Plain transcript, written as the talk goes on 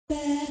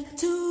Back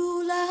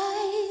to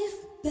life,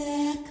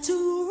 back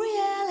to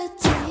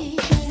reality.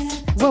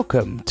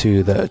 Welcome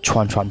to the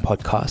Chuan-Chuan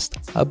podcast,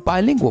 a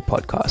bilingual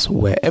podcast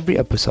where every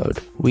episode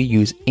we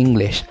use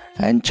English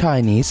and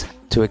Chinese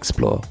to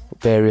explore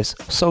various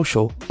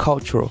social,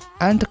 cultural,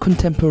 and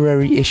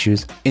contemporary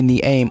issues in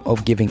the aim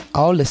of giving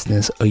our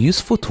listeners a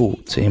useful tool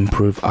to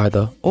improve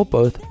either or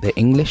both their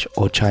English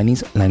or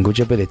Chinese language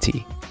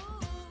ability.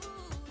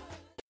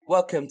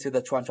 Welcome to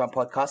the Chuan-Chuan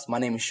podcast. My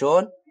name is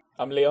Sean.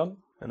 I'm Leon.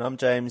 And I'm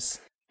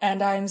James.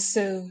 And I'm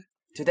Sue.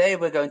 Today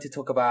we're going to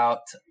talk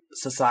about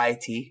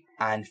society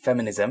and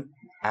feminism.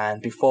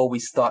 And before we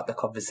start the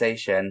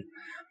conversation,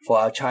 for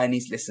our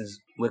Chinese listeners,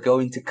 we're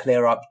going to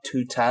clear up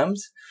two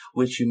terms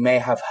which you may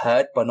have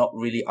heard but not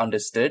really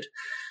understood.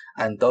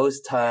 And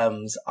those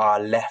terms are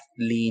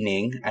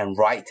left-leaning and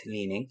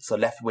right-leaning, so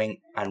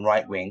left-wing and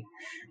right-wing.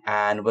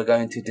 And we're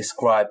going to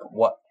describe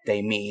what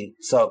they mean.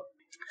 So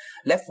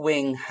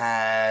left-wing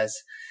has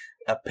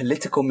a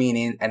political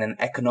meaning and an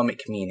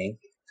economic meaning.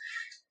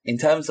 In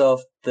terms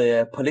of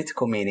the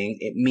political meaning,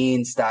 it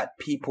means that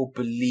people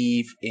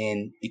believe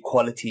in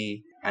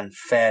equality and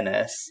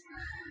fairness.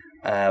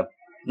 In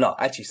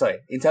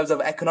terms of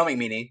economic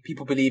meaning,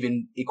 people believe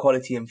in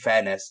equality and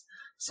fairness.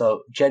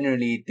 So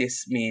generally,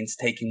 this means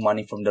taking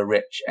money from the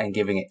rich and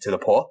giving it to the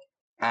poor.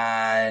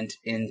 And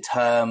in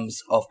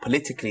terms of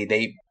politically,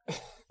 they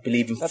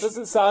believe in... That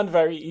doesn't sound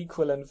very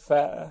equal and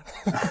fair.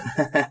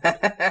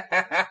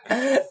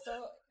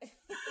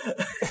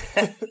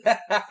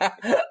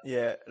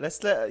 Yeah,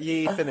 let's let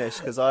Yi finish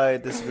because I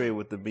disagree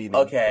with the meaning.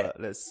 Okay.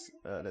 But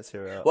let's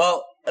hear it out.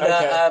 Well,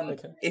 Okay.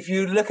 if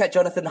you look at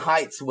Jonathan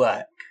Haidt's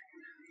work,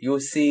 you'll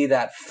see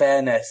that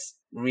fairness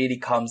really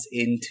comes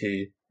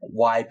into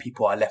why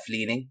people are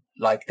left-leaning.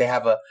 Like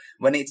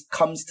when it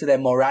comes to their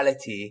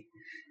morality,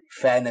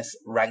 fairness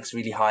ranks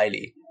really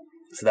highly.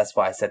 So that's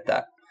why I said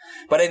that.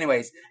 But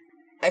anyways,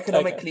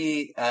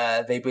 economically,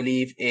 they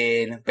believe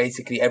in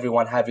basically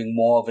everyone having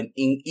more of an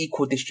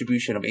equal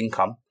distribution of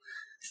income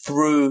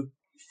through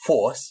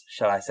force,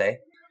 shall I say.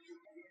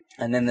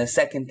 And then the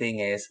second thing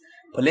is,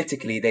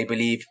 politically, they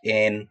believe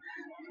in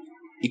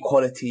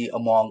equality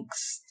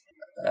amongst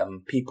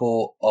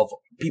people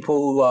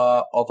who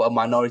are of a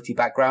minority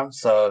background.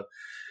 So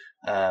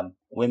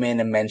women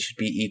and men should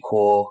be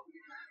equal,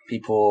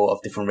 people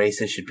of different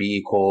races should be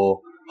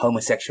equal,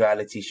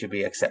 homosexuality should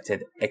be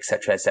accepted,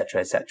 etc.,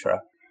 etc., etc.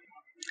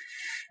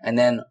 And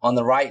then on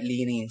the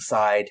right-leaning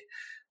side,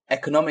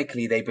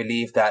 economically, they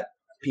believe that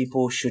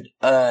people should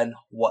earn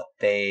what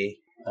they've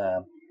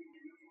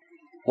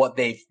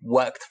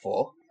worked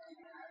for.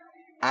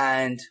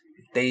 And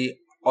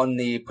on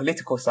the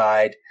political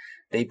side,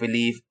 they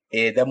believe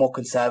they're more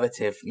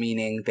conservative,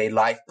 meaning they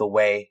like the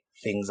way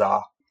things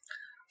are.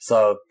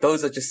 So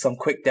those are just some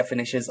quick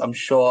definitions. I'm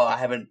sure I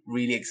haven't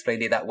really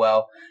explained it that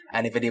well.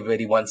 And if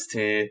anybody wants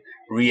to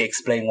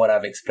re-explain what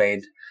I've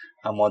explained,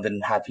 I'm more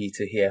than happy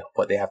to hear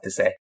what they have to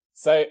say.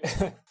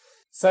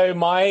 So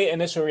my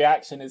initial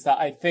reaction is that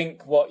I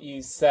think what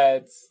you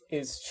said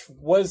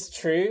was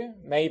true,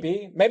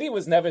 maybe. Maybe it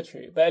was never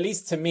true, but at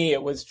least to me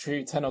it was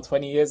true 10 or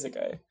 20 years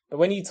ago. But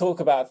when you talk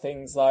about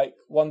things like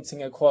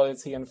wanting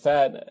equality and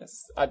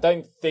fairness, I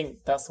don't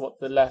think that's what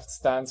the left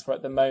stands for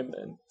at the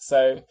moment.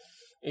 So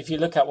if you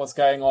look at what's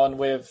going on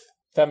with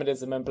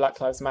feminism and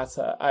Black Lives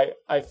Matter,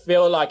 I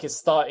feel like it's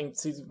starting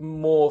to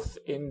morph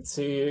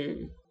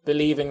into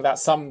believing that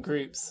some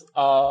groups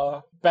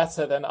are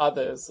better than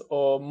others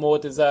or more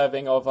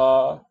deserving of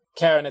our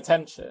care and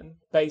attention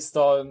based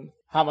on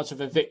how much of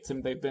a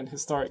victim they've been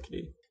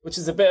historically, which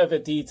is a bit of a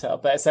detail,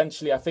 but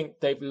essentially I think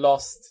they've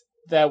lost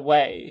their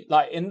way.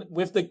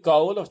 With the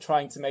goal of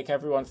trying to make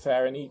everyone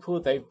fair and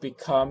equal, they've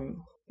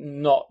become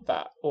not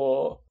that,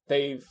 or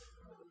they've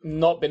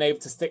not been able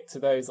to stick to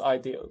those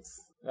ideals.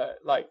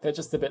 They're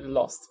just a bit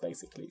lost,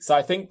 basically. So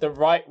I think the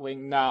right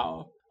wing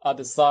now are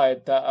the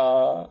side that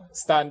are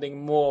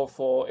standing more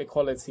for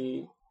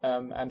equality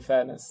and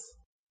fairness.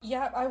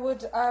 Yeah, I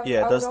would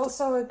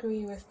also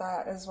agree with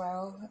that as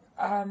well.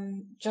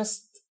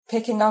 Just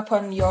picking up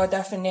on your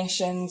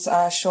definitions,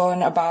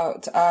 Sean,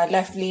 about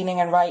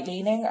left-leaning and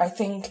right-leaning, I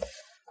think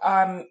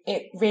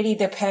it really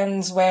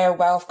depends where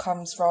wealth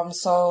comes from.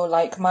 So,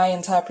 like, my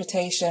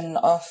interpretation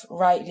of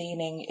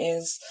right-leaning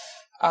is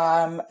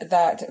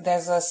that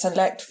there's a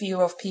select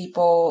few of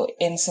people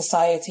in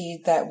society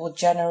that will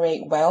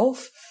generate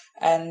wealth,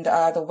 and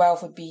the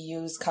wealth would be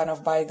used kind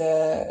of by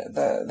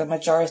the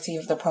majority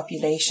of the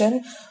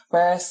population.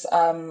 Whereas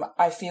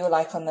I feel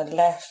like on the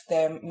left,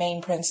 their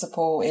main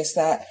principle is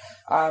that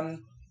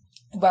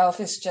wealth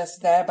is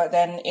just there, but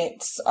then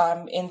it's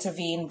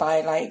intervened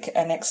by like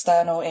an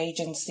external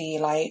agency,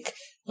 like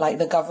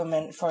the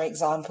government, for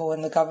example,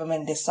 and the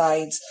government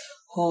decides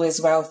who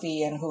is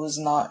wealthy and who's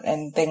not,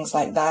 and things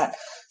like that.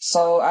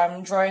 So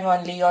I'm drawing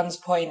on Leon's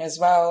point as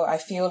well. I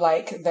feel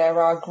like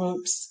there are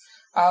groups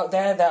out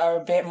there that are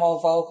a bit more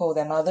vocal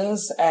than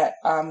others at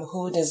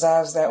who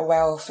deserves that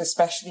wealth,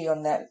 especially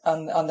on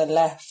the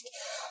left.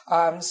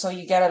 So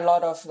you get a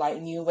lot of like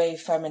new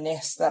wave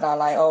feminists that are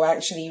like, oh,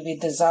 actually we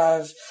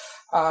deserve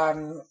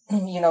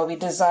We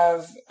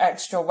deserve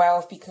extra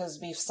wealth because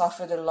we've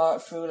suffered a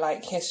lot through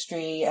like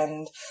history,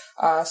 and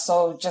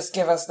so just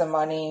give us the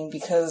money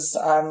because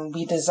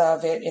we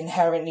deserve it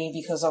inherently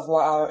because of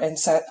what our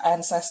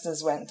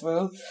ancestors went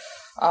through.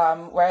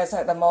 Whereas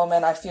at the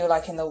moment, I feel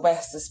like in the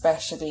West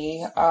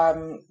especially,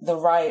 the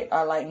right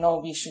are like, no,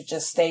 we should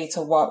just stay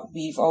to what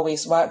we've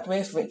always worked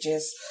with, which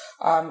is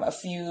a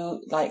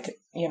few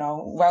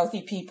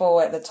wealthy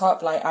people at the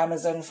top, like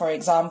Amazon, for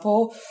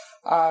example,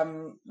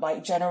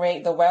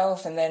 generate the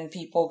wealth, and then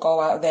people go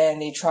out there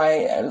and they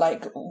try,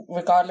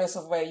 regardless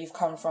of where you've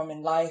come from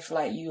in life,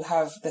 like you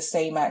have the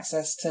same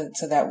access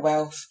to that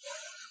wealth.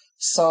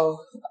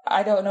 So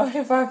I don't know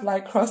if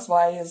I've crossed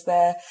wires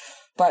there,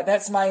 but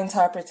that's my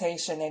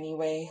interpretation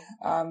anyway.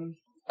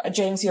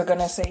 James, you're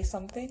gonna say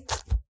something?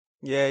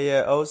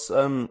 Yeah. I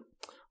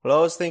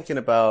was thinking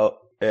about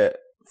it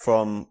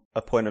from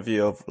a point of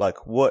view of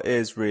what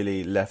is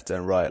really left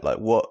and right? Like,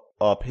 what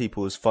are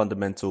people's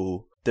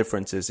fundamental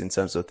differences in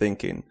terms of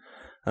thinking?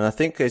 And I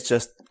think it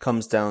just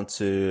comes down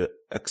to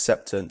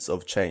acceptance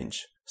of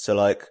change. So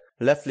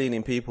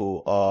left-leaning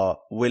people are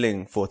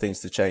willing for things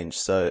to change.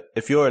 So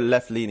if you're a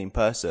left-leaning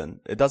person,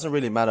 it doesn't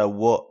really matter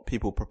what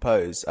people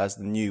propose as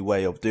the new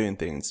way of doing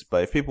things.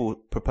 But if people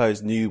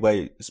propose new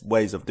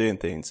ways of doing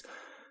things,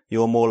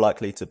 you're more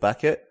likely to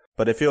back it.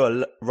 But if you're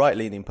a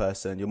right-leaning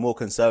person, you're more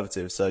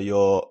conservative. So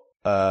you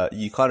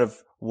kind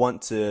of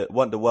want the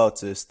world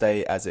to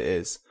stay as it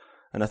is.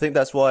 And I think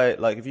that's why,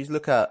 if you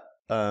look at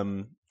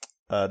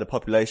the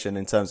population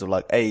in terms of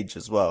age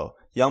as well,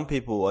 young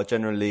people are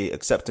generally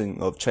accepting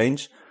of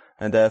change.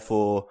 And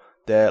therefore,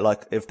 they're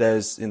if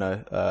there's,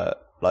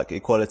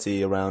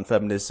 equality around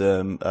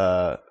feminism,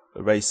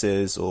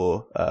 races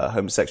or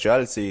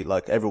homosexuality,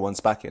 everyone's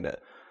backing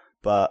it.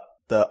 But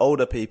the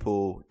older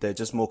people, they're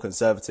just more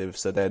conservative.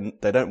 So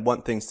they don't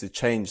want things to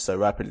change so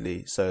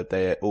rapidly. So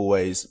they're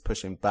always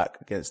pushing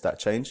back against that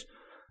change.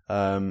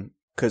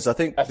 Cause I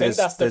think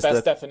that's the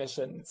best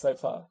definition so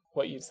far,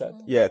 what you've said.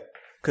 Yeah.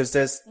 Cause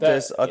there's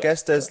there's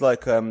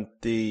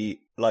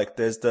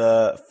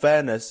the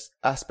fairness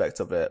aspect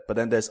of it, but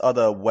then there's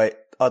other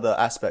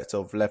aspects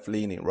of left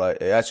leaning, right?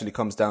 It actually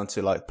comes down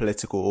to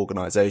political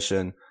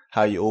organization,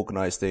 how you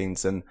organize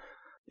things, and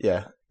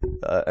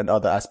and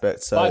other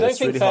aspects. So I don't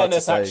think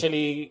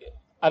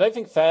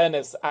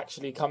fairness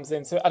actually comes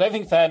into it. I don't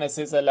think fairness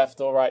is a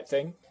left or right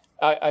thing.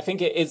 I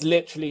think it is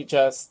literally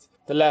just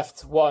the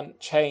left want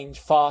change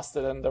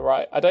faster than the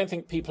right. I don't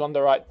think people on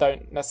the right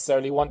don't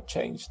necessarily want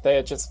change. They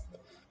are just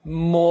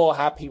more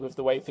happy with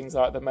the way things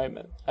are at the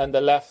moment, and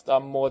the left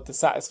are more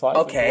dissatisfied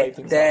with the way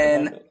things are at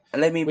the moment.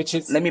 Let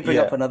me bring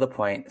up another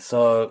point.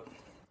 So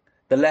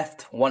the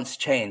left wants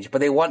change, but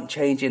they want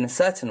change in a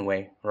certain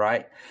way,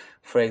 right?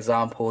 For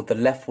example, the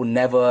left will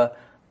never,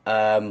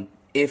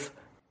 if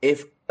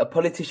a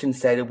politician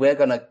said we're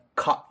gonna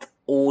cut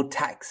all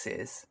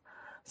taxes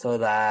so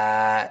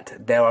that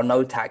there are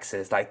no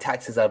taxes,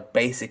 taxes are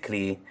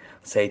basically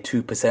say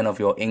 2% of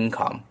your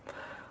income.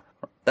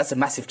 That's a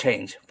massive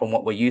change from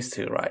what we're used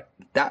to, right?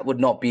 That would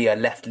not be a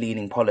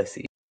left-leaning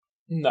policy.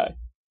 No.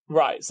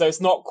 Right. So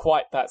it's not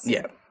quite that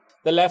simple. Yeah.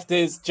 The left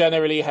is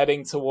generally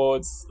heading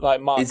towards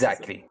Marxism.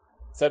 Exactly.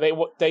 So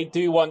they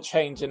do want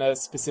change in a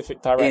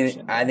specific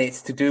direction. And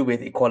it's to do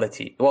with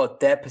equality. Well,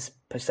 their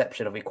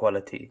perception of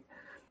equality.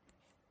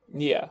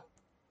 Yeah.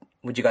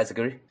 Would you guys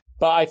agree?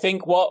 But I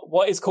think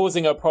what is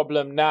causing a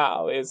problem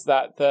now is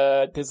that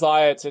the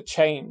desire to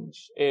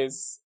change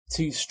is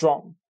too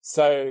strong.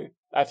 So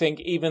I think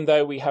even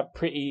though we have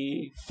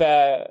pretty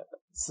fair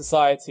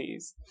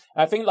societies,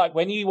 I think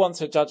when you want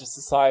to judge a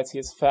society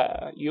as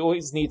fair, you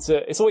always need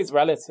to, it's always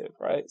relative,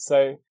 right?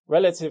 So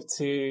relative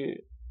to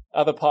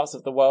other parts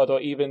of the world,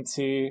 or even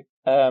to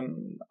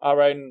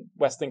our own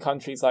Western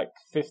countries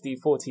 50,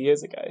 40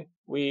 years ago,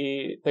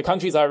 the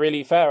countries are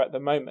really fair at the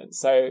moment.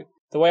 So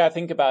the way I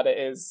think about it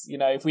is,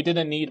 if we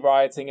didn't need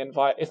rioting and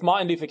if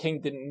Martin Luther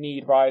King didn't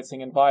need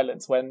rioting and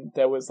violence when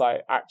there was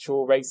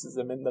actual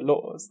racism in the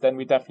laws, then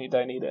we definitely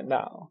don't need it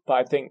now. But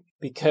I think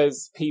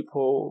because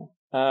people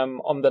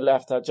on the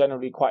left are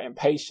generally quite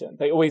impatient,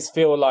 they always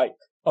feel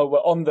we're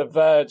on the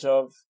verge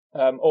of,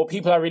 or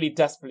people are really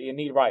desperately in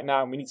need right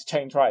now and we need to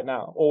change right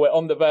now, or we're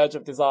on the verge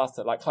of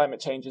disaster. Climate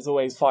change is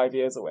always 5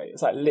 years away.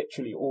 It's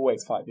literally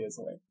always 5 years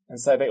away.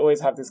 And so they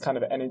always have this kind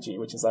of energy,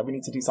 which is we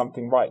need to do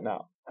something right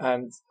now.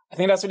 And I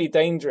think that's really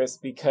dangerous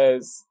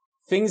because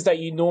things that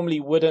you normally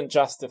wouldn't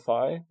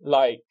justify,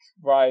 like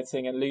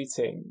rioting and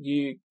looting,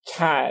 you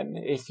can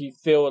if you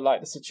feel like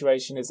the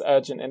situation is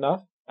urgent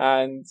enough.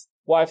 And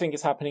what I think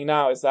is happening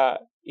now is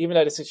that even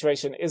though the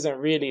situation isn't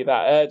really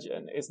that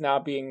urgent, it's now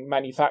being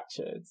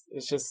manufactured.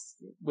 It's just,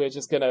 we're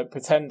just going to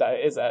pretend that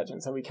it is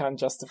urgent so we can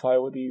justify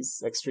all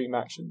these extreme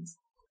actions.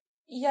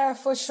 Yeah,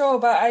 for sure.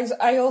 But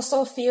I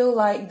also feel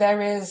like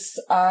there is,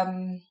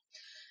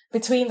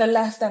 between the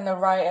left and the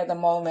right at the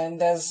moment,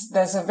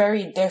 there's a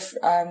very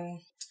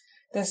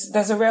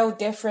there's a real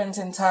difference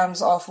in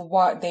terms of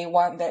what they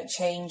want that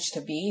change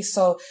to be.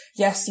 So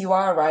yes, you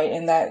are right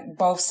in that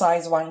both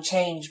sides want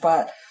change,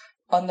 but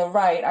on the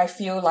right, I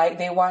feel like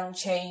they want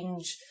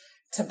change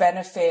to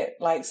benefit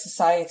like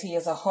society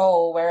as a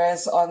whole,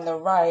 whereas on the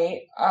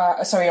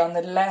on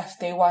the left,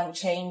 they want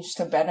change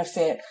to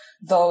benefit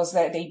those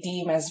that they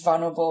deem as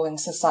vulnerable in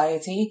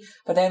society.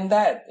 But then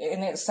that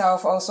in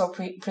itself also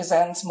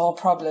presents more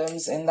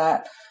problems in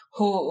that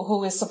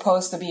who is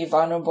supposed to be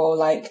vulnerable.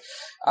 Like,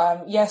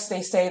 yes,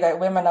 they say that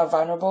women are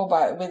vulnerable,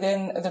 but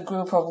within the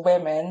group of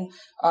women,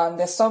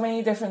 there's so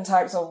many different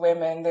types of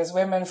women. There's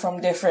women from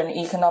different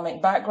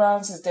economic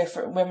backgrounds. There's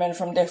different women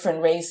from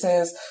different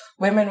races,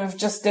 women with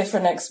just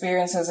different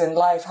experiences in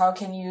life. How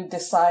can you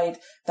decide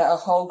that a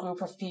whole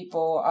group of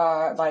people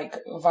are like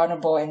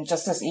vulnerable and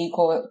just as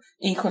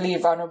equally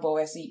vulnerable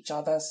as each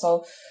other?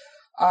 So,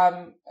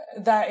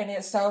 that in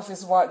itself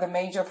is what the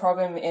major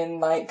problem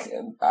in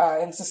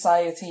in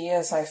society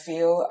is, I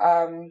feel.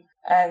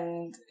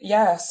 And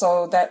yeah,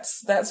 so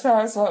that's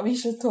perhaps what we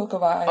should talk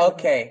about.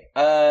 Okay.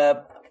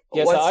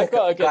 Yes, so I've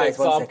got a good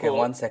example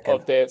one second.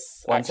 of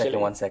this. One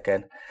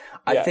second.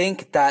 I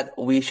think that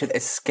we should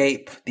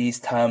escape these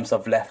terms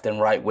of left and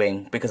right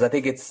wing, because I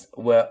think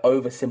we're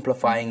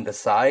oversimplifying the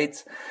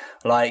sides.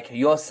 Like,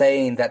 you're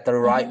saying that the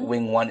right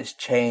wing wants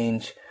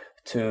change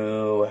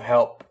to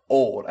help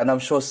all, and I'm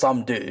sure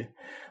some do,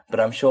 but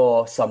I'm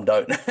sure some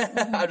don't.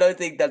 I don't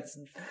think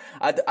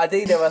I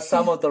think there are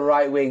some of the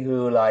right wing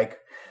who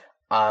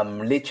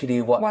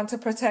literally want to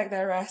protect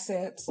their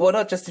assets. Well,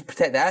 not just to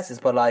protect their assets,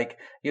 but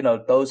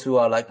those who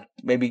are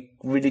maybe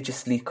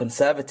religiously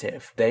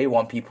conservative. They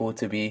want people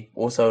to be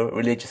also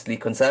religiously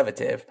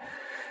conservative.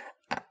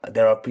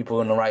 There are people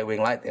on the right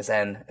wing like this,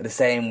 and the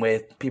same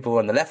with people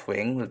on the left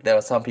wing. There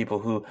are some people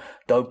who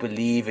don't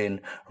believe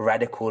in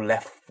radical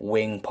left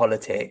wing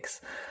politics,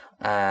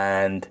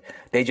 and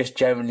they just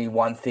generally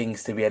want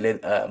things to be a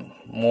little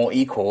more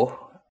equal,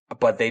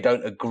 but they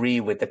don't agree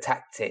with the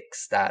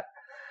tactics that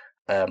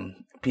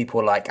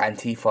people like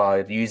Antifa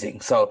are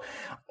using. So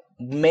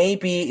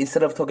maybe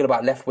instead of talking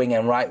about left wing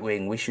and right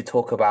wing, we should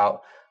talk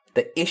about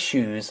the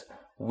issues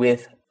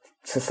with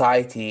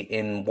society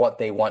in what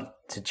they want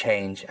to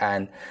change.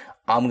 And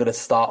I'm going to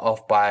start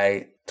off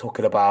by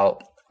talking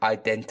about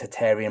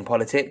identitarian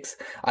politics.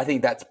 I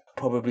think that's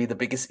probably the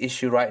biggest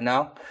issue right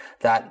now,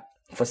 that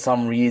for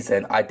some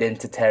reason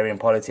identitarian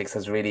politics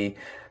has really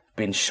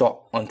been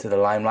shot onto the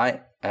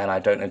limelight, and I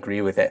don't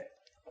agree with it.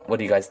 What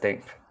do you guys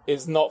think?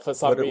 It's not for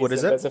some reason. What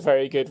is it? There's a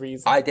very good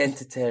reason.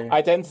 Identity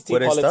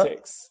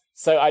politics.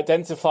 So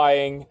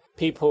identifying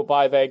people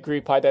by their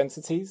group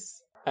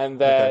identities and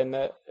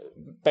then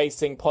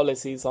basing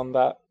policies on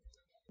that.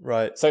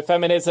 Right. So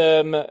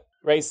feminism,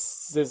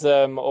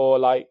 racism,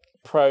 or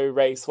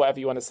pro-race, whatever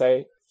you want to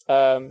say,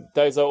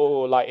 those are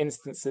all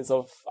instances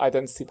of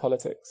identity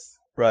politics.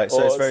 Right.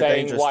 So or it's very saying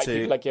dangerous white to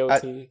people are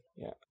guilty.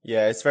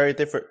 Yeah, it's very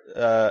different.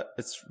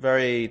 It's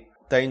very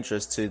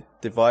dangerous to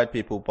divide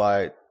people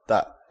by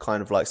that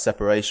kind of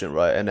separation,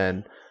 right? And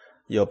then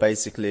you're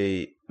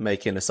basically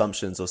making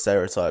assumptions or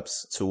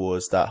stereotypes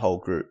towards that whole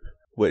group,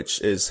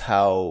 which is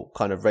how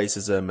kind of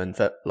racism and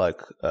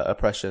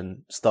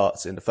oppression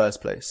starts in the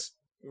first place.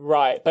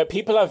 Right, but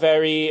people are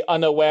very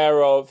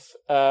unaware of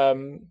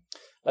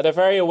they're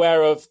very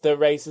aware of the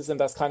racism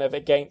that's kind of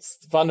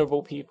against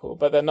vulnerable people,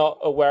 but they're not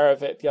aware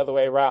of it the other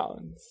way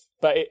around.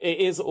 But it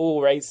is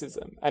all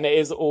racism, and it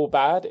is all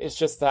bad. It's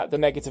just that the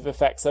negative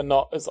effects are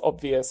not as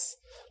obvious.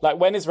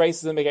 When is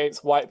racism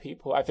against white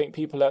people? I think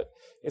people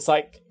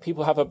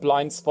have a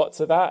blind spot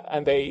to that,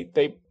 and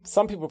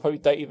some people probably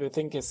don't even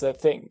think it's a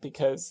thing,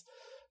 because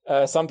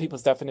some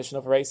people's definition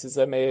of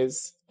racism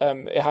is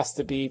it has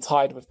to be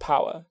tied with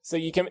power. So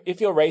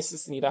if you're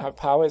racist and you don't have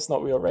power, it's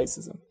not real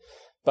racism.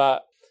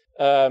 But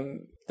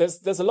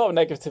there's a lot of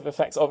negative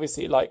effects,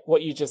 obviously, like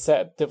what you just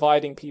said.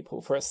 Dividing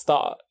people for a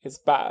start is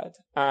bad,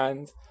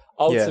 and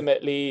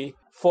ultimately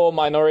for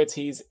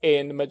minorities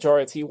in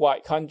majority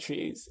white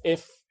countries,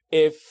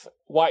 if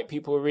white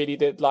people really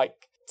did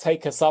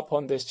take us up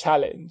on this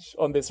challenge,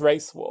 on this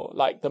race war,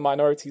 the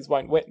minorities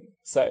won't win.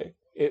 So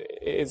it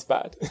is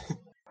bad.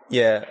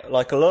 Yeah, a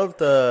lot of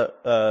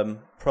the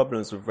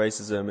problems with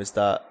racism is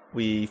that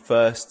we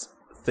first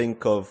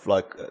think of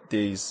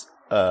these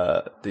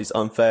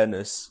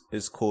unfairness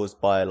is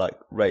caused by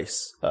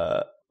race,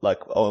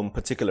 on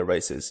particular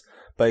races,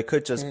 but it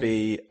could just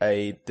be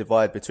a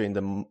divide between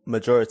the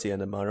majority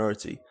and the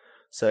minority.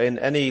 So in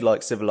any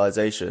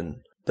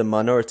civilization, the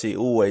minority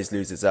always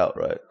loses out,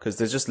 right? Because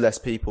there's just less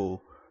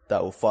people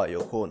that will fight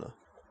your corner.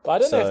 But I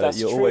don't know if that's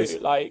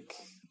true.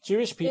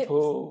 Jewish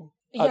people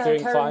are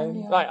doing fine.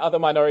 Yeah. Other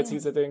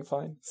minorities are doing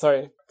fine.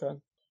 Sorry, go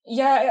on.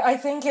 Yeah, I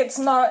think it's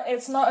not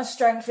a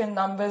strength in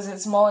numbers.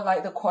 It's more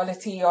the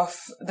quality of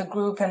the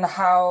group and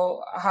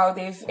how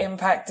they've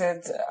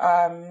impacted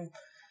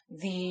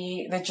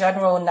the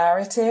general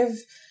narrative.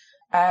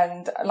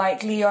 And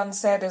like Leon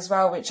said as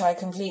well, which I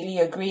completely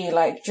agree,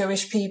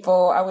 Jewish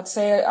people, I would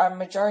say a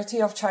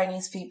majority of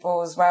Chinese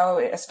people as well,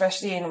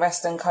 especially in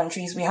Western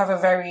countries, we have a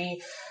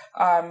very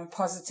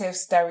positive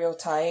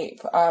stereotype,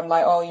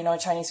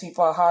 Chinese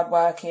people are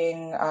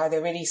hardworking,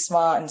 they're really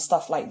smart and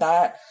stuff like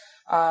that.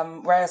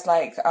 Whereas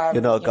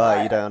you're not a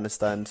guy, you don't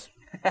understand.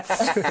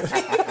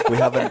 We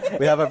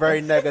have a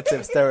very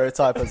negative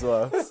stereotype as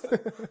well.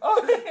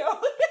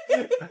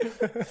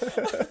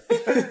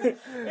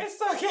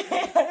 It's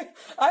okay.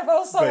 I've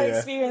also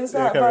experienced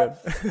that, but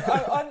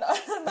on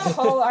the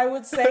whole, I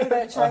would say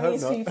that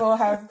Chinese people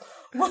have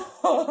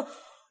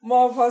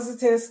more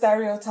positive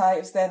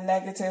stereotypes than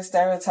negative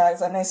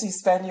stereotypes, unless you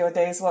spend your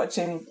days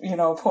watching,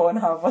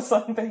 Pornhub or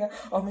something.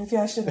 Or maybe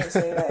I shouldn't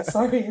say that.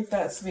 Sorry if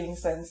that's being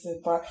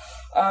censored. But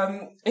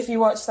if you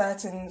watch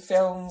certain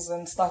films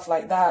and stuff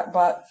like that,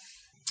 but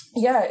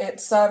yeah,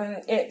 it's how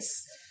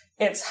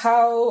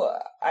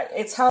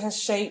it has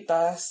shaped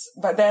us.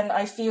 But then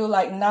I feel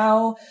like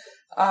now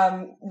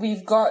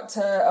we've got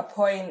to a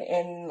point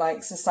in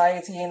like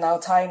society, in our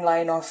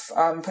timeline of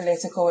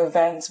political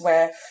events,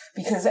 where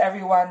because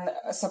everyone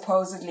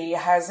supposedly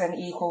has an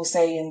equal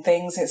say in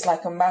things, it's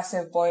like a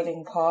massive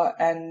boiling pot,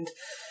 and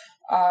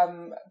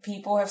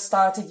people have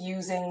started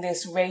using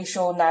this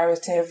racial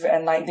narrative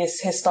and like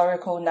this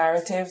historical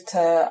narrative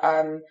to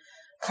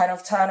kind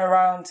of turn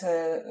around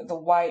to the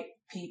white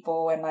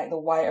people and like the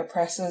white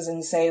oppressors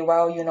and say,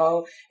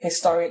 well,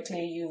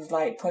 historically you've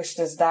like pushed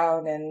us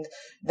down, and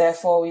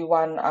therefore we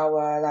want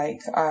our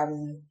like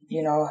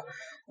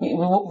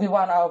we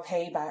want our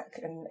payback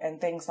and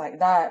things like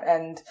that.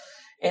 And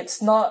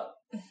it's not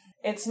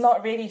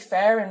really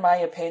fair in my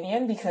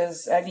opinion,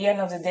 because at the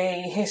end of the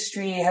day,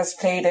 history has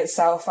played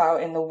itself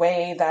out in the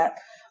way that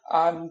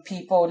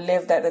people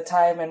lived at the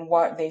time and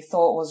what they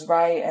thought was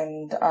right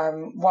and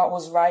what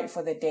was right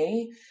for the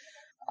day.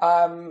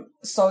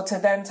 So to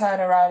then turn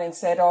around and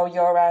said, oh,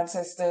 your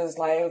ancestors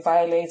like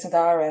violated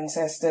our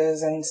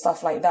ancestors and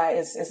stuff like that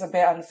is a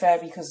bit unfair,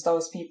 because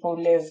those people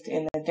lived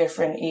in a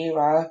different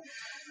era.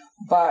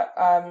 But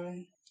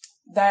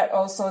that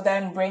also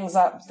then brings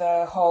up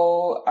the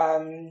whole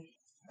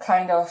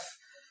kind of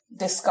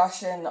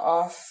discussion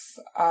of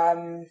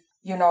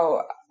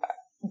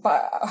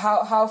but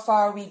how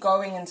far are we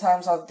going in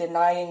terms of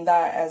denying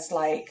that as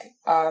like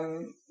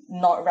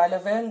not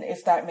relevant,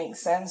 if that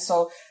makes sense.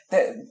 So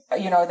that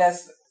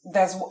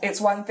there's it's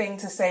one thing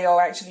to say, oh,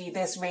 actually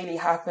this really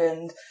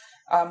happened,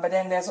 but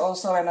then there's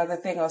also another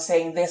thing of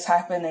saying this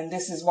happened and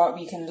this is what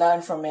we can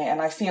learn from it.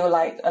 And I feel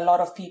like a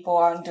lot of people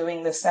aren't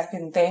doing the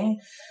second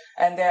thing,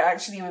 and they're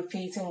actually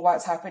repeating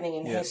what's happening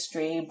in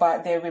history,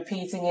 but they're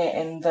repeating it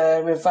in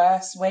the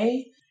reverse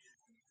way.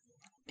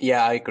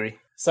 Yeah, I agree.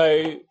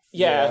 So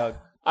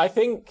I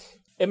think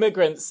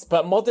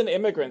modern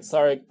immigrants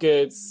are a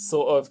good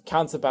sort of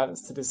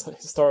counterbalance to this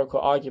historical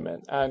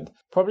argument. And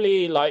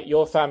probably like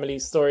your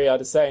family's story are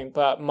the same,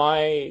 but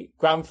my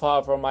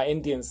grandfather on my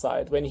Indian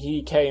side, when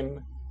he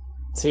came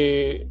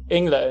to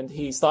England,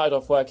 he started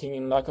off working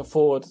in like a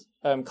Ford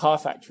car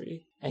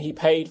factory, and he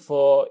paid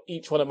for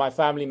each one of my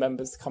family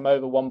members to come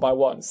over one by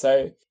one.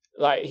 So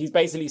like he's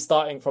basically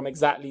starting from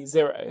exactly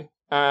zero.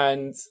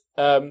 And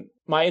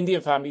my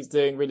Indian family's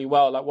doing really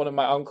well. Like one of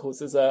my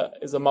uncles is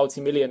a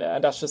multimillionaire,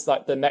 and that's just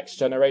like the next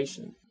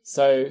generation.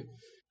 So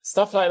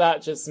stuff like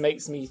that just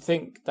makes me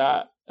think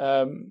that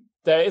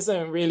there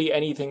isn't really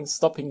anything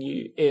stopping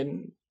you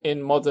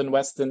in modern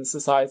Western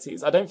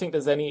societies. I don't think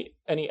there's any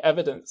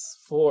evidence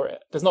for it.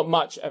 There's not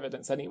much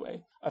evidence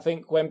anyway. I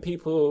think when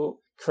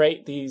people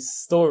create these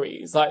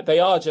stories, like they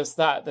are just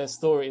that, they're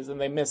stories, and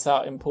they miss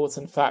out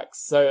important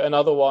facts. So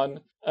another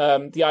one,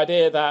 the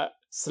idea that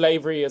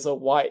slavery is a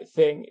white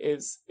thing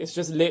is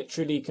just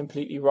literally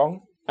completely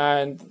wrong.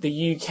 And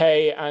the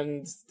UK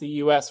and the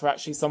US were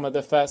actually some of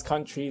the first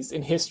countries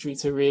in history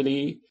to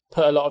really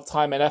put a lot of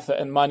time and effort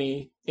and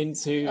money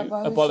into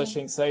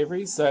abolishing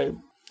slavery.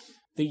 So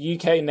the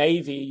UK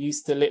Navy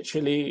used to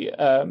literally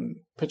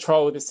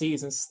patrol the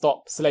seas and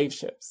stop slave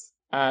ships.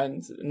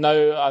 And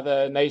no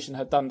other nation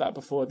had done that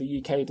before the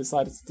UK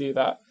decided to do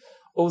that.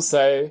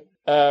 Also,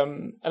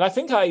 and I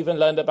think I even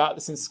learned about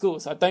this in school,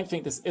 so I don't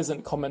think this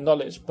isn't common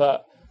knowledge,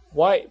 but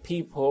white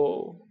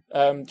people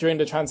during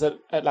the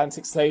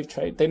transatlantic slave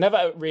trade, they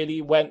never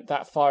really went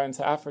that far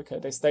into Africa.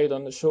 They stayed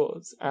on the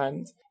shores,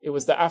 and it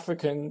was the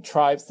African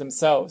tribes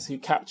themselves who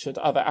captured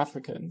other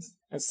Africans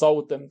and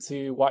sold them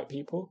to white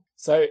people.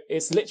 So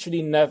it's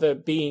literally never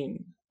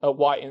been a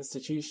white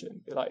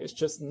institution. Like, it's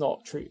just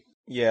not true.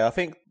 Yeah, I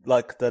think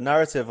like the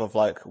narrative of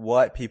like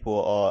white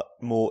people are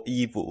more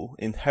evil,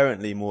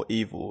 inherently more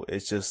evil,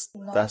 is just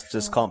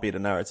just can't be the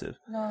narrative.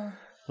 No.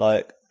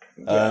 Like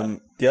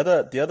the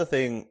other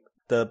thing,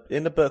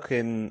 in the book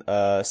in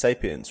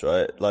Sapiens,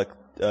 right? Like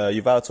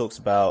Yuval talks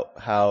about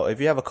how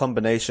if you have a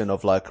combination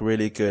of like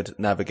really good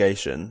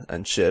navigation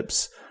and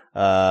ships,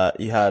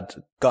 you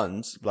had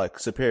guns, like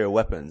superior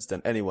weapons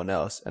than anyone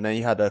else, and then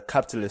you had a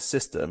capitalist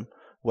system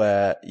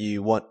where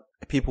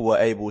people were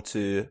able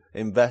to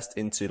invest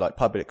into like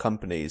public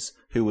companies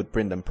who would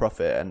bring them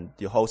profit, and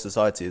your whole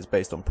society is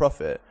based on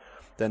profit,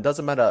 then it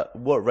doesn't matter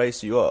what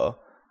race you are,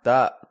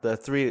 that the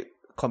three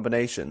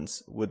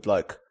combinations would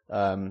like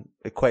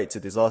equate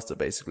to disaster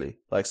basically.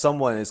 Like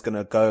someone is going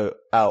to go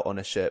out on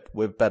a ship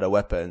with better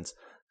weapons,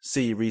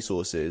 see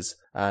resources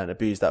and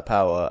abuse that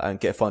power and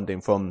get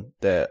funding from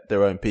their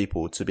own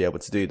people to be able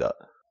to do that.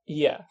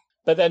 Yeah.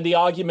 But then the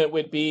argument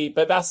would be,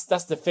 but that's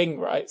the thing,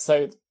 right?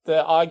 So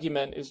the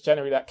argument is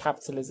generally that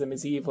capitalism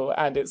is evil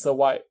and it's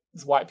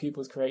white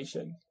people's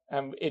creation.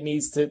 And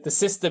the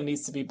system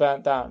needs to be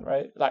burnt down,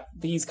 right? Like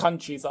these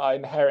countries are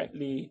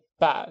inherently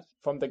bad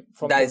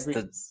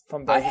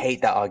I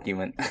hate that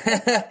argument.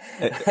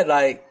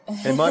 Like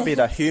it might be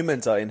that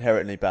humans are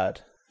inherently bad.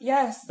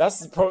 Yes,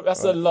 that's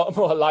a lot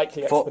more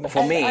likely explanation.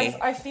 For me,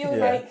 I feel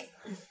like.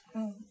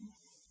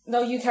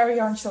 No, you carry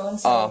on, Sean.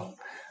 Sorry.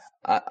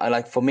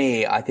 For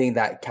me, I think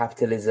that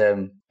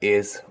capitalism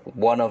is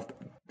one of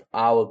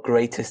our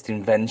greatest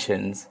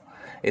inventions.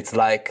 It's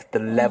like the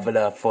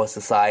leveler for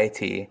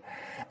society.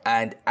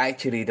 And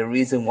actually, the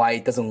reason why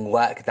it doesn't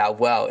work that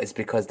well is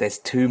because there's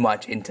too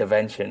much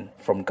intervention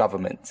from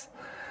governments.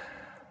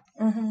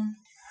 Mm-hmm.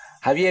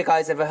 Have you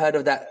guys ever heard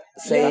of that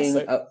saying?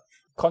 Yeah,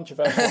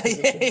 controversial.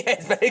 Yeah,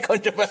 it's very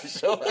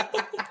controversial.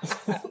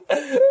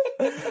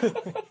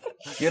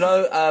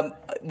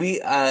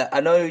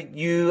 I know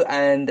you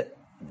and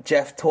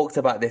Jeff talked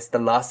about this the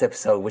last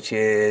episode, which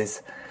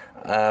is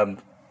there's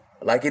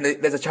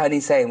a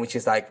Chinese saying which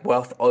is like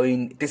wealth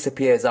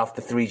disappears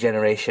after 3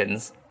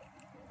 generations.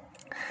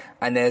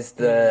 And there's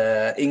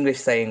the English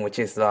saying, which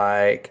is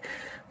like,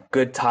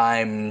 good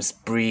times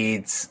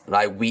breeds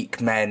like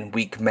weak men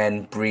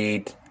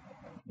breed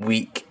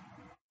weak,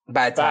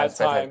 bad times.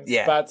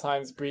 Bad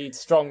times breed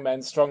strong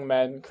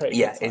men create.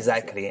 Yeah,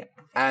 exactly.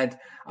 And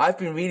I've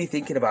been really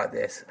thinking about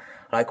this.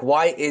 Like,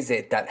 why is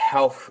it that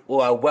health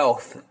or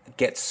wealth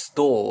gets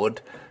stored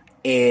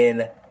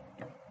in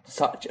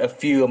such a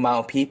few amount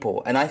of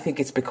people? And I think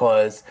it's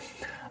because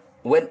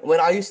when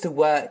I used to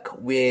work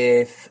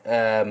with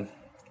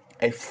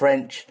a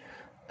French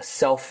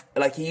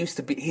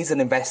he's an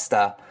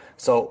investor,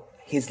 so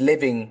his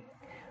living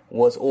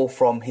was all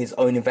from his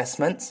own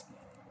investments,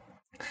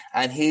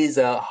 and he's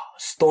a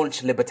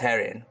staunch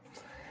libertarian,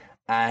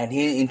 and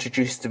he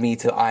introduced me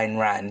to Ayn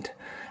Rand,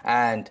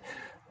 and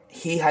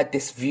he had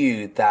this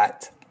view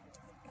that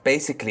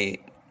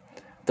basically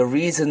the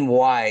reason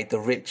why the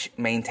rich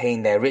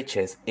maintain their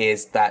riches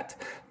is that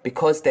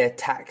because they're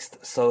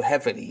taxed so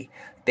heavily,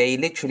 they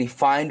literally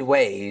find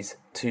ways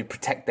to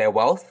protect their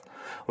wealth.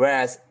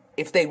 Whereas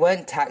if they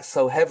weren't taxed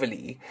so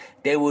heavily,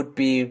 they would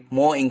be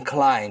more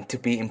inclined to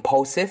be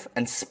impulsive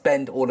and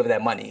spend all of their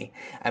money.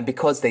 And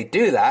because they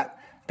do that,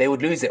 they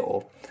would lose it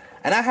all.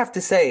 And I have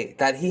to say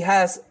that he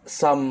has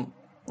some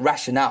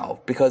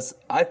rationale, because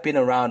I've been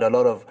around a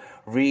lot of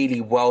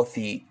really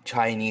wealthy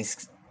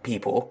Chinese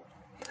people.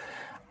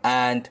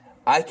 And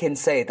I can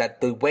say that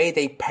the way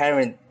they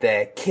parent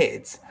their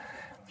kids,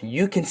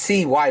 you can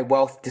see why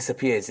wealth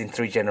disappears in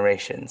 3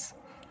 generations.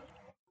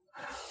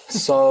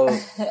 So,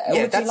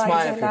 yeah, Would that's you like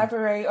my to opinion.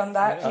 elaborate on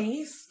that,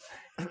 please?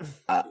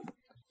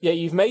 Yeah,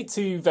 you've made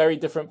 2 very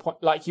different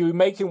points. Like, you were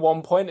making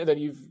one point and then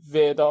you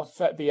veered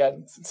off at the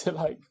end to,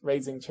 like,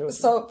 raising children.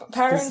 So,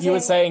 parenting... You were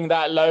saying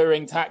that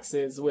lowering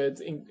taxes would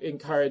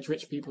encourage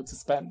rich people to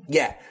spend.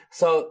 Yeah.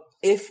 So,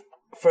 if,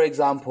 for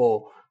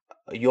example,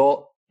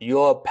 you're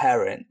a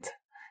parent,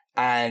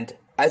 and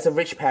as a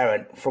rich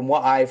parent, from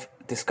what I've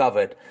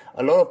discovered,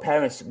 a lot of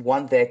parents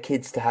want their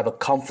kids to have a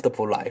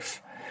comfortable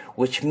life,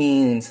 which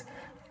means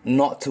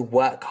not to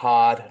work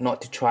hard,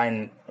 not to try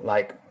and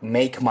like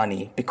make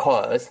money,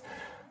 because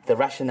the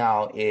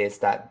rationale is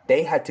that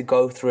they had to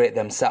go through it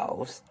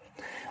themselves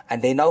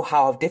and they know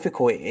how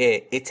difficult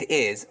it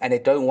is, and they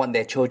don't want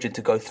their children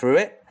to go through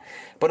it.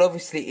 But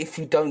obviously, if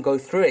you don't go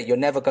through it, you're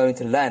never going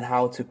to learn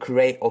how to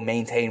create or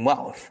maintain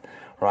wealth,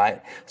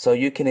 right? So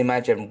you can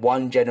imagine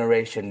one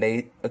generation,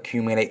 they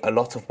accumulate a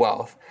lot of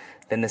wealth.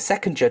 Then the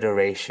second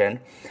generation,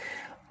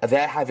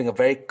 they're having a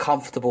very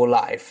comfortable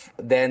life.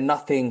 They're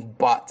nothing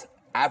but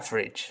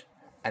average.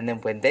 And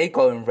then when they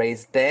go and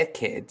raise their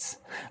kids,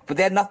 but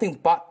they're nothing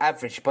but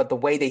average, but the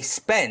way they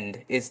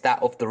spend is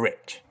that of the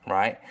rich,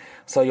 right?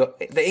 So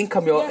the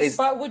income is...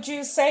 But would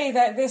you say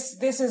that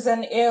this is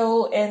an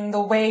ill in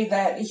the way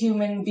that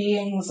human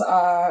beings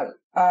are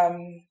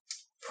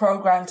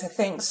programmed to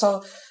think?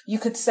 So you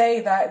could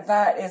say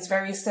that is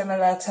very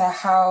similar to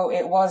how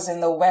it was in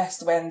the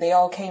West when they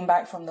all came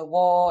back from the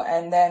war,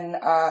 and then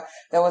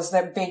there was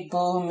that big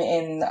boom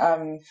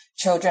in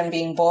children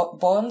being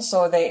born.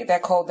 So they're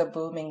called the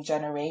booming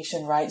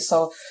generation, right?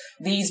 So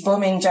these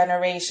booming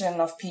generation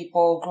of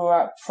people grew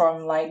up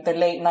from like the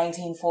late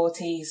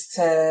 1940s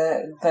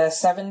to the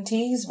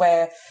 70s,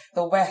 where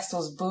the West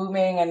was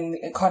booming and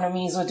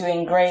economies were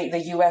doing great.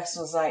 The US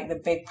was like the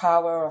big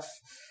power of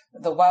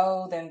the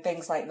world and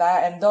things like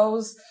that. And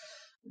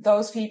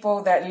those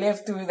people that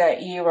lived through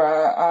that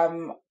era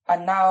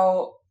are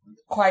now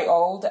quite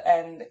old,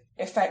 and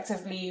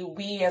effectively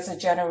we as a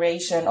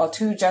generation or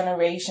 2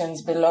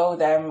 generations below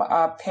them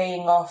are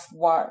paying off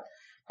what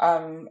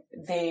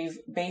they've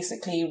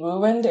basically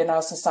ruined in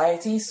our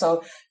society.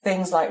 So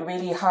things like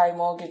really high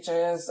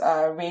mortgages,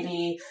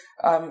 really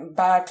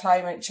bad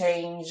climate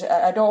change.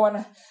 I don't want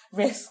to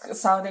risk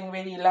sounding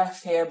really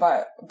left here,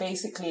 but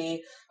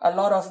basically a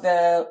lot of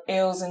the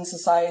ills in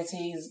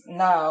societies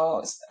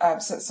now,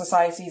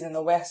 societies in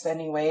the West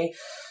anyway,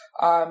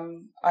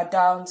 are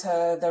down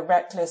to the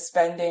reckless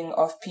spending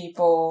of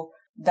people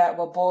that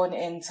were born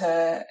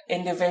into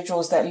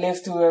individuals that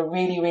lived through a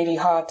really, really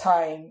hard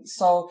time.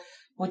 So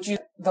would you,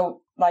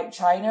 like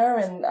China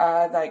and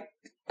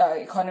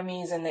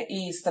economies in the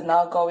East are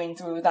now going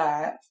through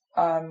that?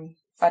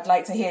 I'd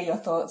like to hear your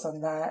thoughts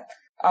on that.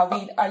 Are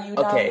you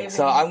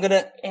now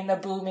living in a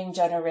booming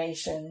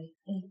generation?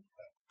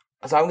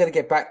 So I'm gonna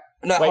get back.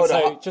 No, wait, hold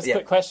on. So just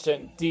quick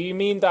question: Do you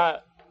mean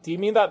that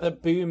the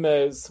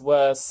boomers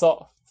were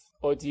soft,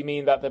 or do you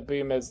mean that the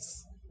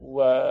boomers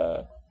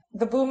were?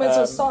 The boomers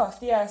are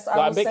soft. Yes,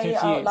 I will say confused.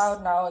 it out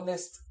loud now in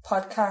this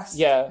podcast.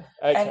 Yeah,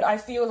 okay. And I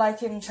feel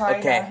like in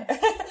China,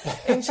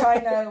 in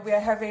China, we're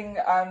having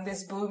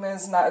this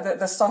boomers now,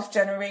 the soft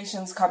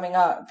generations coming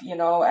up, you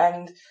know,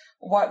 and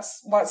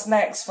what's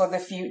next for the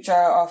future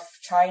of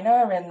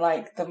China and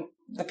like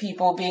the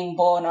people being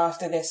born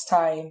after this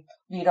time,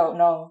 we don't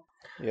know.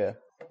 Yeah.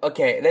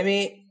 Okay,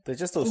 They're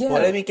just all spoiled.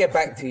 let me get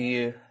back to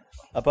you.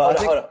 But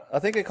I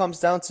think it comes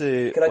down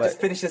to... Can I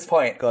just finish this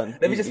point? Go on.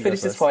 Let me just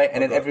finish this point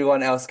and then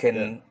everyone else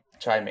can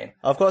chime in.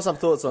 I've got some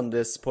thoughts on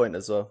this point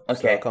as well.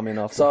 Okay. So coming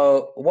after.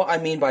 So what I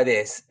mean by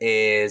this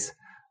is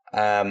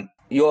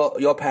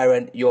your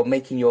parent, you're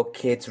making your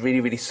kids really,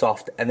 really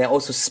soft, and they're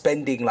also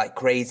spending like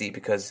crazy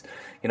because,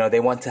 you know, they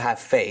want to have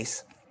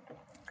face.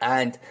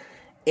 And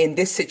in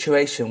this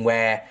situation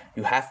where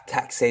you have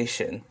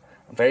taxation,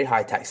 very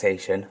high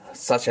taxation,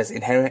 such as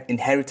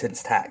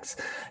inheritance tax,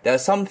 there are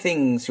some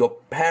things your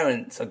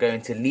parents are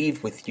going to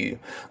leave with you.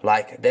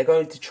 Like, they're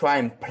going to try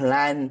and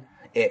plan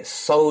it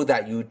so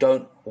that you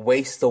don't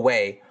waste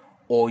away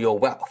all your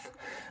wealth.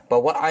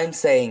 But what I'm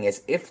saying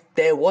is, if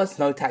there was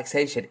no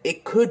taxation,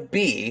 it could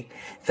be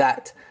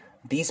that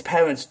these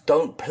parents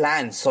don't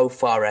plan so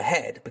far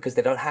ahead because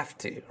they don't have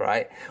to,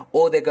 right?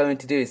 All they're going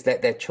to do is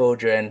let their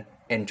children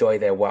enjoy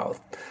their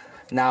wealth.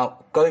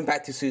 Now, going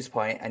back to Sue's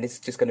point, and this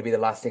is just going to be the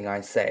last thing I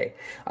say,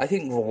 I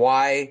think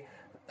why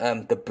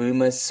the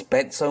boomers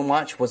spent so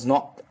much was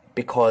not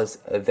because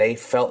they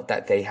felt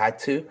that they had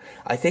to.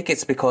 I think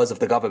it's because of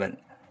the government,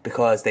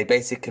 because they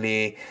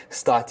basically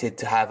started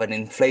to have an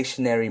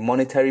inflationary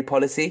monetary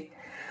policy,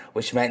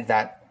 which meant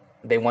that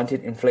they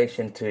wanted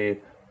inflation to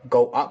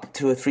go up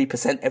 2 or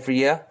 3% every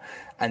year,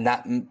 and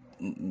that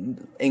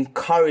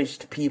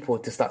encouraged people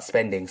to start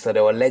spending. So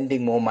they were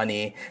lending more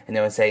money and they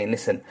were saying,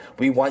 listen,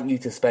 we want you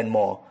to spend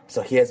more,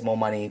 so here's more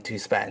money to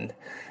spend.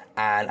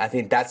 And I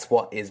think that's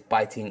what is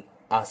biting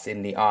us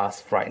in the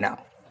arse right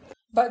now.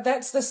 But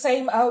that's the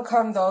same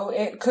outcome though.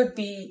 It could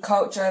be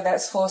culture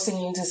that's forcing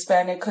you to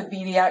spend. It could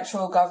be the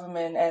actual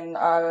government and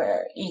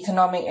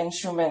economic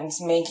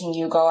instruments making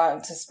you go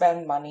out to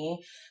spend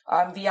money.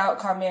 The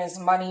outcome is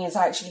money is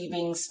actually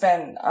being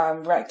spent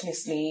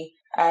recklessly,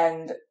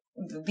 and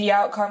the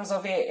outcomes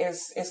of it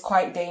is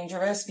quite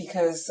dangerous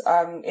because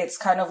it's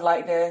kind of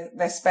like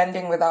they're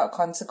spending without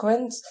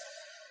consequence.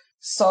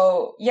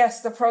 So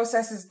yes, the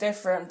process is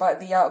different, but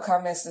the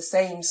outcome is the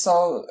same.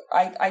 So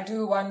I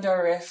do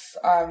wonder if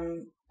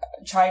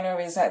China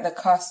is at the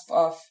cusp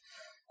of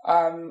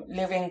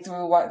living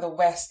through what the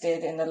West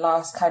did in the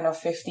last kind of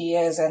 50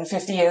 years, and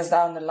 50 years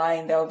down the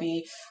line there'll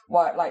be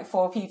like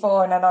 4 people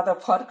on another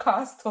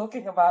podcast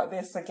talking about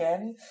this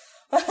again.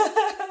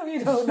 We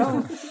don't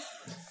know.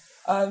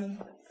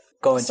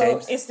 Go on, so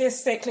James. is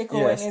this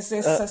cyclical and is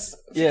this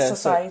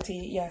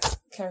society? Yes,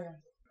 carry on.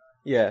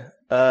 Yeah,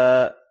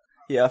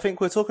 I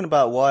think we're talking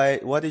about why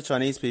do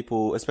Chinese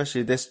people,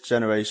 especially this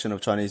generation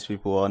of Chinese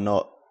people, are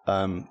not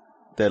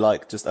they're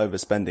like just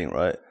overspending,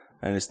 right?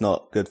 And it's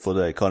not good for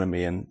the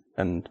economy and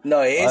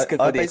no, it is good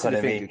for the basically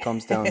economy. think it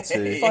comes down to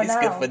it's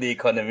good for the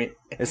economy.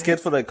 It's good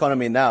for the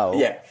economy now.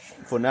 Yeah.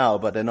 For now,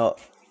 but they're not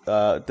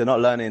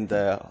learning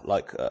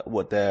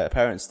what their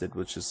parents did,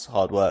 which is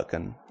hard work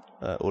and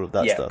all of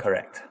that stuff. Yeah,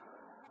 correct.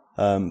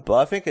 But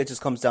I think it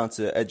just comes down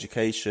to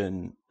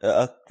education,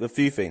 a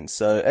few things.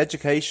 So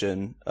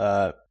education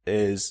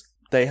is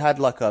they had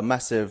like a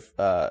massive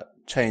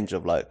change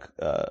of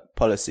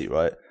policy,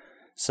 right?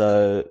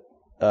 So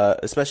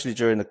especially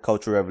during the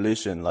Cultural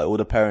Revolution, like all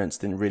the parents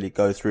didn't really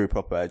go through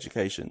proper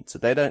education. So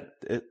they don't,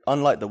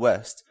 unlike the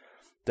West,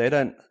 they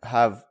don't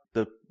have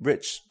the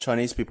rich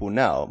Chinese people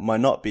now might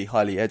not be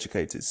highly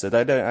educated, so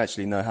they don't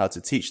actually know how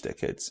to teach their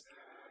kids.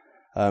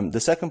 The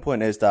second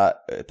point is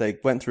that they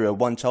went through a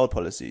one-child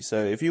policy.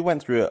 So if you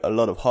went through a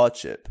lot of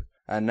hardship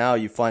and now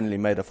you finally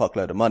made a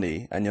fuckload of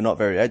money and you're not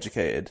very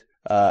educated,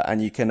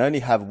 and you can only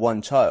have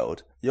one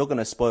child, you're going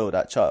to spoil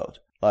that child.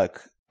 Like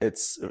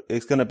it's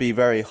going to be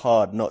very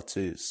hard not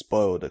to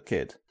spoil the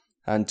kid.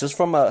 And just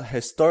from a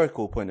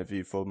historical point of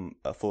view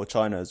for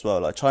China as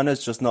well, like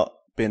China's just not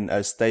been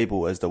as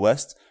stable as the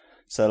West.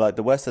 So like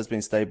the West has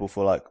been stable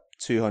for like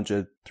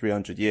 200,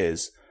 300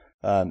 years.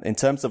 In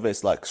terms of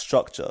its like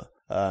structure,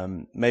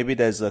 maybe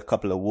there's a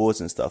couple of wars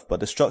and stuff,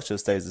 but the structure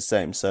stays the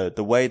same. So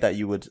the way that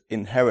you would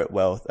inherit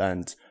wealth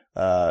and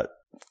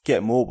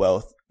get more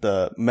wealth,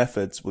 the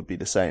methods would be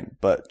the same.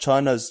 But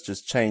China's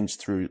just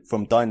changed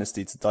from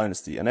dynasty to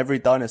dynasty, and every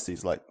dynasty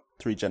is like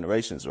 3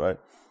 generations, right?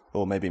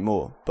 Or maybe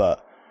more.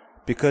 But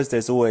because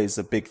there's always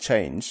a big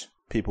change,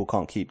 people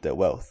can't keep their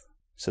wealth.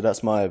 So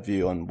that's my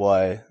view on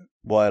why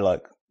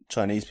like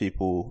Chinese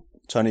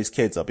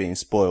kids are being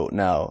spoiled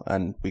now,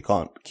 and we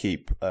can't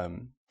keep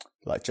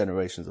like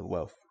generations of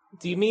wealth.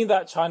 Do you mean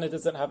that China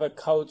doesn't have a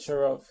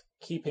culture of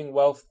keeping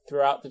wealth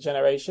throughout the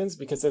generations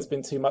because there's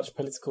been too much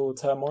political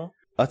turmoil?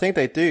 I think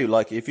they do.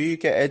 Like, if you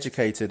get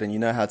educated and you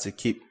know how to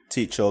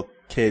teach your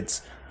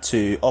kids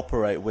to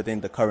operate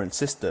within the current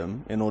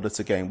system in order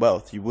to gain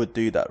wealth, you would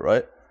do that,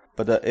 right?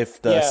 But if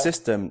the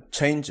system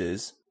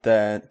changes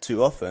then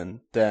too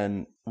often,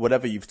 then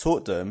whatever you've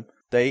taught them,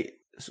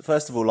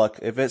 first of all, like,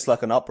 if it's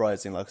like an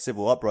uprising, like a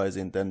civil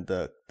uprising, then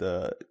the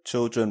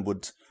children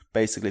would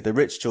basically, the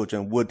rich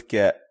children would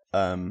get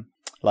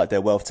like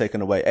their wealth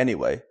taken away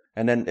anyway.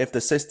 And then if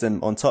the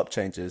system on top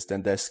changes,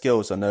 then their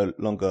skills are no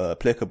longer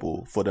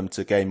applicable for them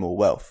to gain more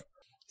wealth.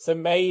 So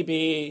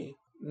maybe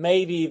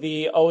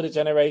the older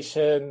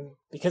generation,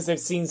 because they've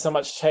seen so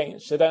much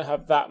change, they don't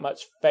have that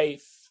much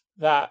faith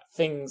that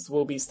things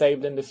will be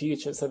stable in the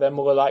future. So they're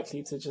more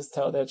likely to just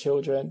tell their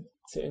children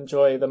to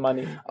enjoy the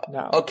money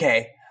now.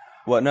 Okay.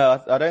 Well,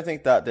 no, I don't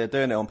think that they're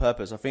doing it on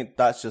purpose. I think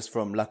that's just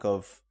from lack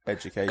of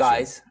education.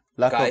 Guys,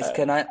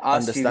 can I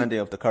ask understanding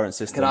of the current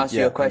system. Can I ask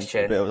you a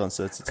question? A bit of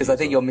uncertainty. Because I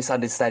think you're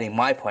misunderstanding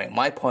my point.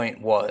 My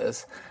point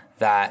was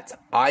that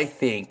I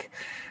think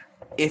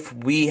if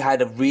we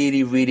had a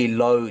really, really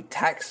low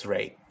tax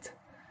rate,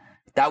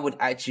 that would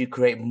actually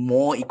create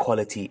more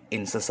equality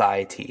in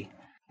society.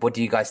 What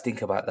do you guys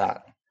think about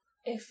that?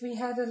 If we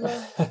had a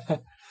low...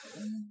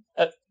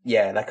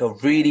 yeah, like a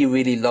really,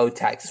 really low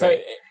tax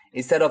rate.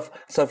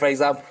 So for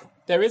example...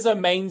 There is a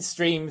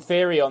mainstream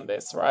theory on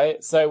this,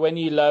 right? So when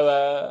you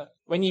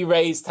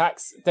raise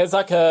tax,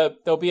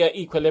 there'll be an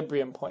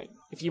equilibrium point.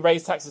 If you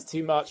raise taxes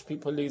too much,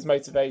 people lose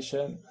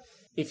motivation.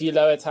 If you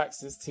lower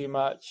taxes too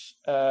much,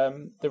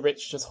 the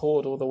rich just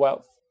hoard all the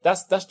wealth.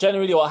 That's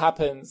generally what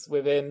happens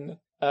within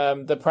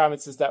the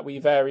parameters that we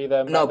vary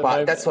them. No,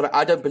 but that's what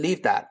I don't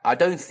believe that. I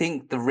don't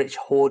think the rich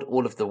hoard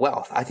all of the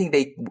wealth. I think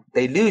they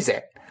lose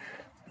it.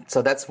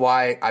 So that's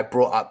why I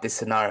brought up this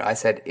scenario. I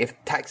said if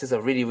taxes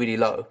are really, really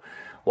low,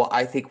 what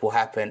I think will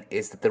happen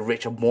is that the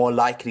rich are more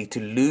likely to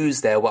lose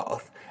their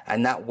wealth,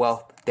 and that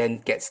wealth then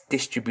gets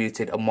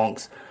distributed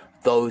amongst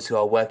those who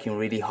are working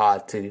really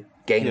hard to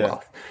gain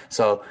wealth.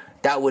 So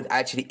that would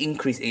actually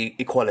increase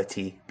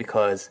equality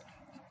because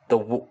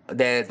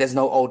there's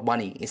no old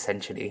money,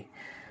 essentially.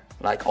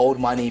 Like, old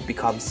money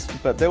becomes...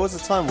 But there was a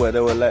time where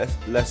there were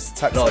less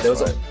taxes. No, there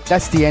was right?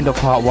 That's the end of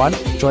part 1.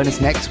 Join us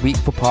next week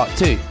for part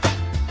 2.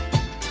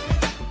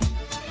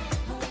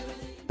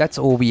 That's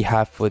all we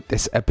have for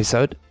this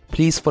episode.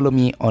 Please follow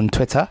me on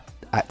Twitter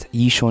at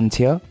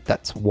YiSeanTeo.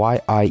 That's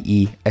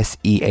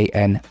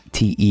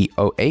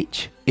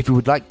YIESEANTEOH. If you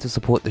would like to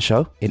support the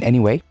show in any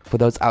way, for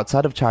those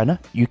outside of China,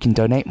 you can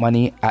donate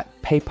money at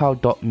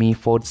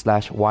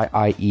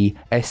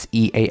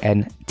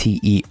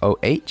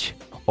paypal.me/YIESEANTEOH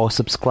or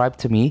subscribe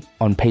to me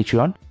on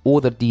Patreon.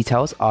 All the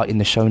details are in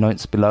the show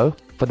notes below.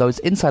 For those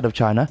inside of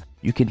China,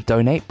 you can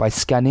donate by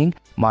scanning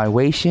my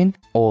Weixin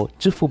or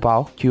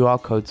Zhifubao QR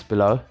codes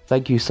below.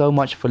 Thank you so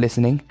much for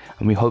listening,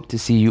 and we hope to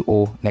see you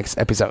all next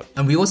episode.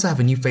 And we also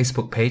have a new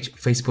Facebook page,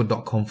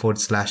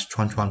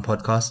 facebook.com/Chuan-Chuan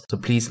podcast. So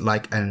please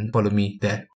like and follow me there.